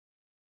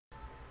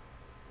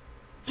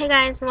Hey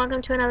guys, and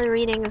welcome to another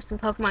reading of some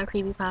Pokemon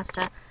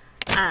Creepypasta.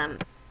 Um,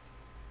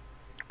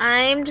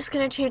 I'm just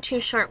gonna do two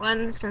short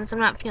ones since I'm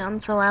not feeling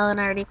so well and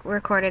I already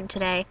recorded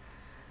today.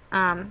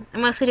 I'm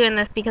mostly doing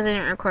this because I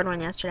didn't record one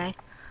yesterday.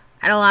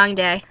 I had a long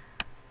day.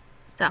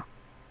 So,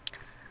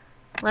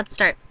 let's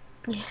start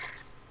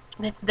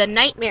with the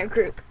Nightmare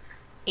Group,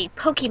 a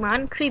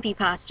Pokemon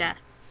Creepypasta. It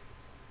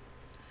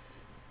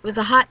was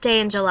a hot day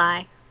in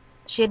July.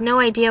 She had no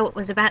idea what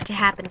was about to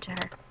happen to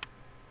her.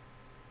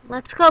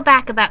 Let's go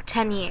back about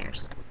 10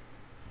 years.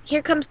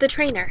 Here comes the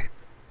trainer.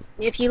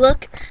 If you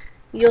look,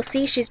 you'll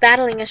see she's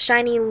battling a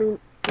shiny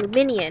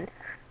Luminion.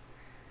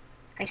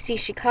 I see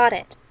she caught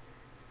it.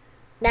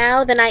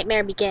 Now the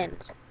nightmare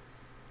begins.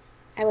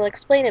 I will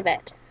explain a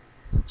bit.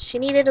 She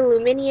needed a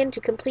Luminion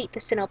to complete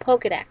the Sinnoh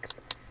Pokedex.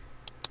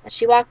 As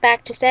she walked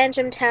back to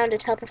Sandgem Town to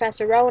tell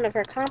Professor Rowan of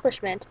her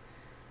accomplishment,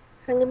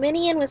 her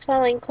Luminion was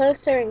following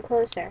closer and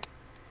closer.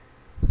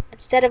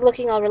 Instead of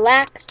looking all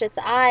relaxed, its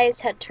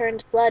eyes had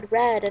turned blood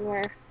red and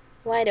were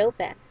wide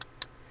open.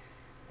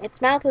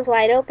 Its mouth was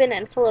wide open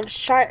and full of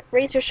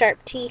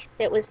razor-sharp teeth.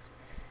 It was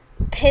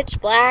pitch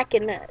black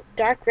and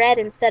dark red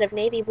instead of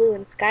navy blue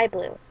and sky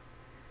blue.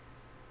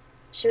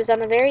 She was on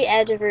the very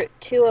edge of Route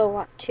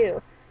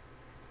 202.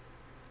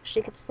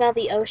 She could smell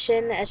the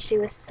ocean as she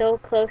was so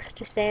close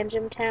to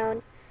Sandgem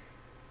Town.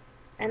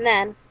 And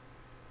then,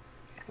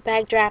 her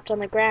bag dropped on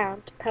the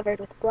ground, covered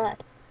with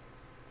blood.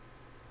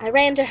 I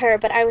ran to her,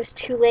 but I was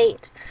too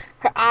late.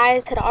 Her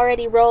eyes had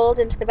already rolled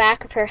into the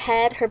back of her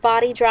head, her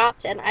body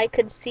dropped, and I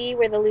could see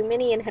where the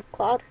Luminion had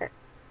clawed her.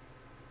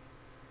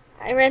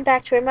 I ran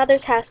back to her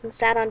mother's house and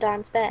sat on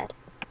Dawn's bed.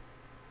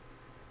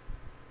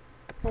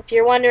 If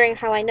you're wondering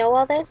how I know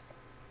all this,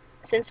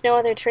 since no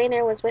other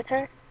trainer was with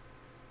her,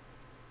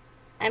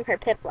 I'm her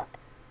Piplup.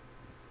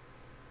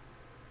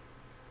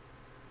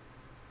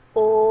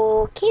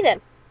 Okay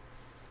then.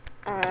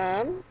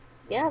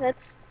 Yeah,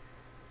 that's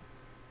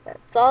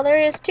all there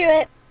is to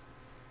it.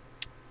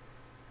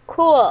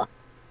 Cool.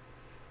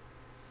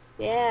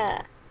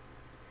 Yeah.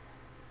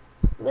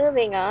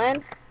 Moving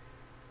on.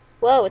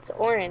 Whoa, it's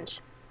orange.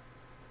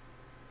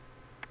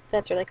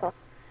 That's really cool.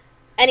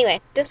 Anyway,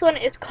 this one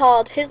is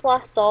called His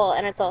Lost Soul,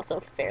 and it's also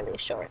fairly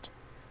short.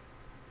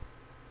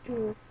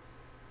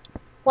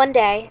 One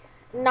day,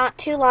 not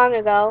too long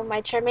ago,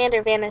 my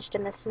Charmander vanished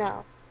in the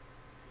snow.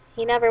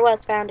 He never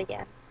was found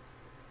again.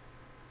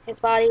 His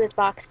body was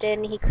boxed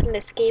in. He couldn't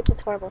escape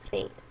his horrible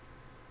fate.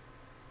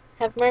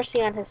 Have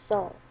mercy on his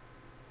soul.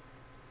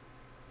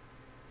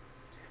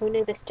 Who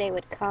knew this day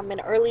would come? An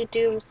early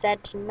doom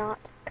said to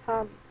not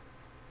come.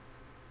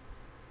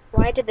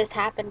 Why did this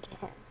happen to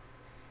him?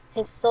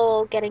 His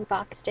soul getting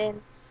boxed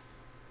in.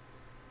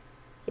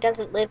 He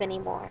doesn't live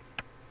anymore.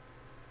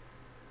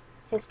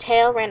 His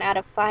tail ran out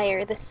of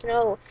fire. The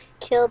snow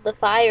killed the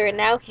fire, and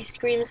now he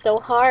screams so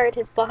hard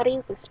his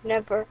body was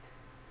never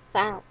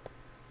found.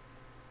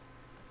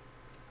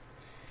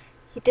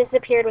 He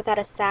disappeared without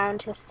a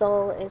sound. His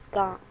soul is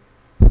gone.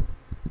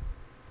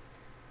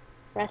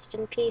 Rest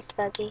in peace,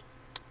 Fuzzy.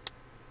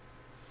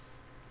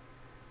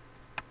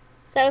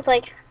 So that was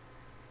like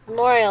a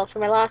memorial for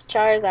my lost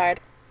Charizard.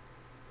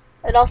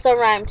 It also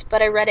rhymed,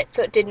 but I read it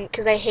so it didn't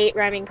because I hate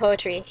rhyming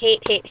poetry.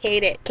 Hate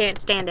it. Can't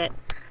stand it.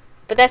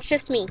 But that's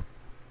just me.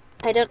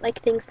 I don't like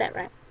things that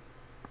rhyme.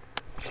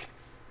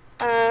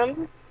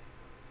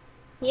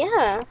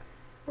 Yeah.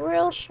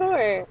 Real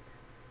short.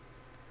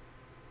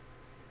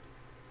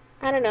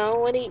 I don't know.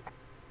 What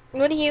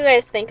do you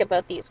guys think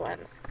about these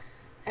ones?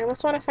 I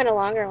almost want to find a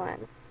longer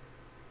one.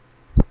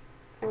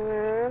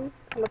 I'm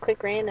gonna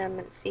click random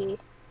and see.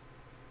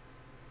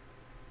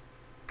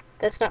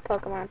 That's not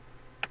Pokemon.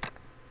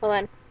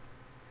 Hold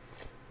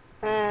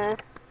on.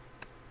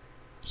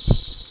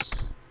 Shh.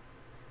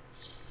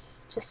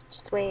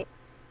 Just wait.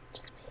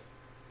 Just wait.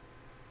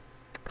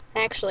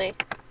 Actually,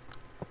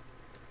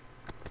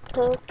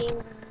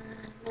 Pokemon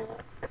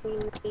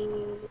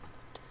Creepy.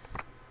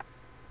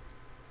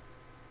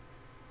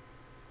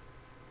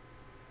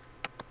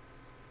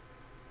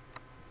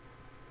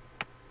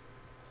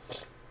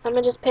 I'm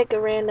gonna just pick a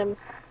random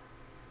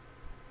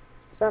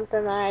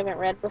something that I haven't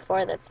read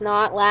before that's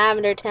not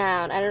Lavender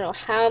Town. I don't know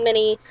how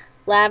many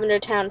Lavender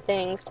Town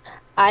things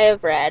I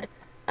have read.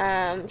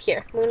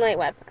 Here, Moonlight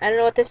Web. I don't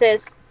know what this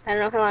is. I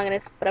don't know how long it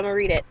is, but I'm gonna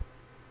read it.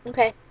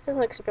 Okay,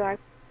 doesn't look super long.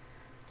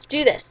 Let's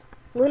do this.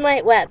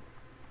 Moonlight Web.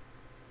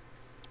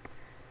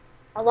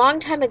 A long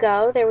time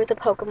ago, there was a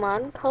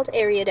Pokemon called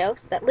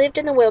Ariados that lived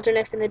in the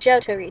wilderness in the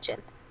Johto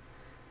region.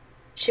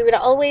 She would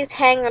always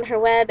hang on her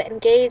web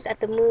and gaze at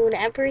the moon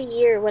every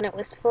year when it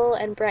was full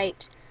and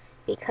bright,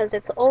 because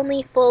it's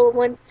only full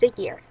once a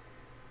year.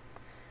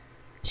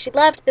 She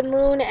loved the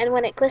moon and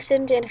when it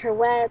glistened in her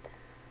web.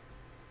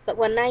 But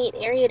one night,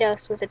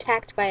 Ariados was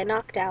attacked by a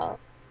knocked owl.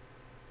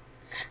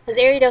 As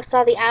Ariados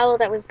saw the owl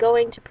that was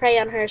going to prey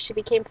on her, she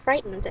became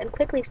frightened and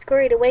quickly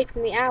scurried away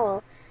from the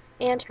owl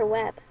and her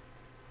web.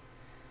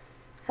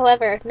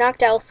 However,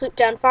 Knocked Owl swooped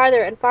down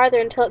farther and farther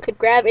until it could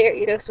grab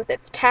Ariados with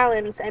its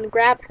talons and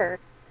grab her.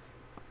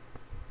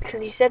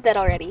 Because you said that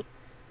already.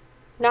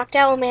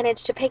 Noctowl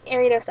managed to pick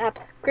Ariados up,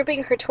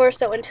 gripping her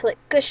torso until it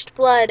gushed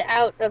blood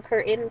out of her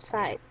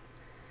inside.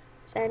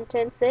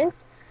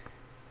 Sentences.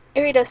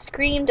 Ariados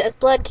screamed as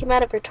blood came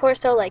out of her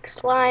torso like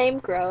slime,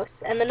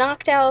 gross, and the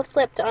Noctowl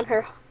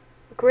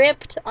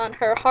gripped on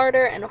her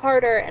harder and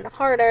harder and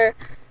harder,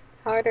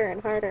 harder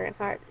and harder and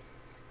harder.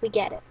 We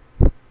get it.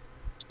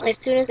 As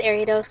soon as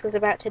Ariados was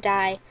about to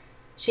die,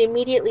 she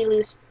immediately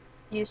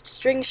used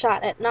string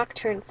shot at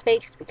Nocturne's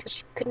face because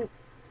she couldn't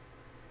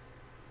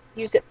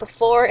use it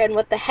before, and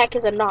what the heck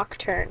is a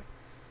Nocturne?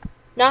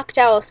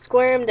 Noctowl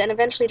squirmed and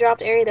eventually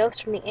dropped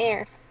Ariados from the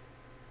air.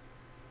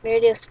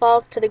 Ariados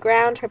falls to the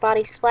ground, her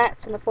body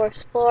splats on the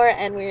forest floor,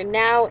 and we're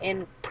now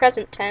in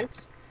present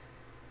tense.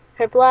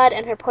 Her blood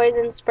and her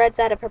poison spreads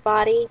out of her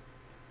body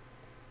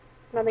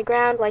and on the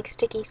ground like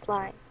sticky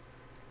slime.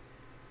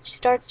 She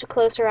starts to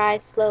close her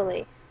eyes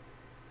slowly.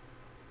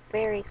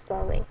 Very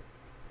slowly.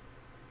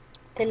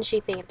 Then she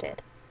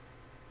fainted.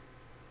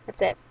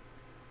 That's it.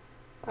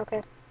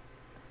 Okay.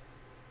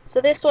 So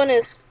this one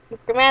is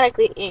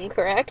grammatically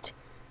incorrect,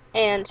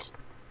 and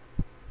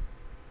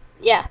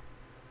yeah.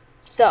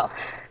 So,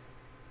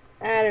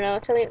 I don't know.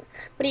 Tell me,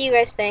 what do you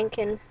guys think?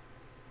 And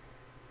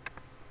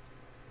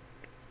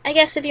I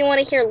guess if you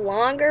want to hear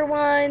longer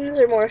ones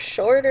or more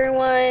shorter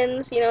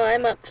ones,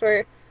 I'm up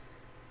for.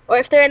 Or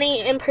if there are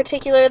any in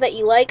particular that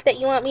you like that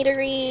you want me to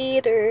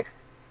read, or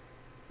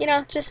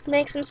just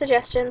make some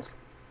suggestions.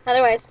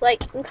 Otherwise,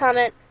 like and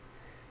comment.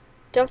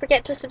 Don't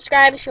forget to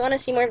subscribe if you want to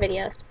see more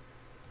videos.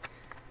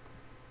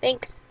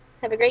 Thanks.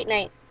 Have a great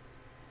night.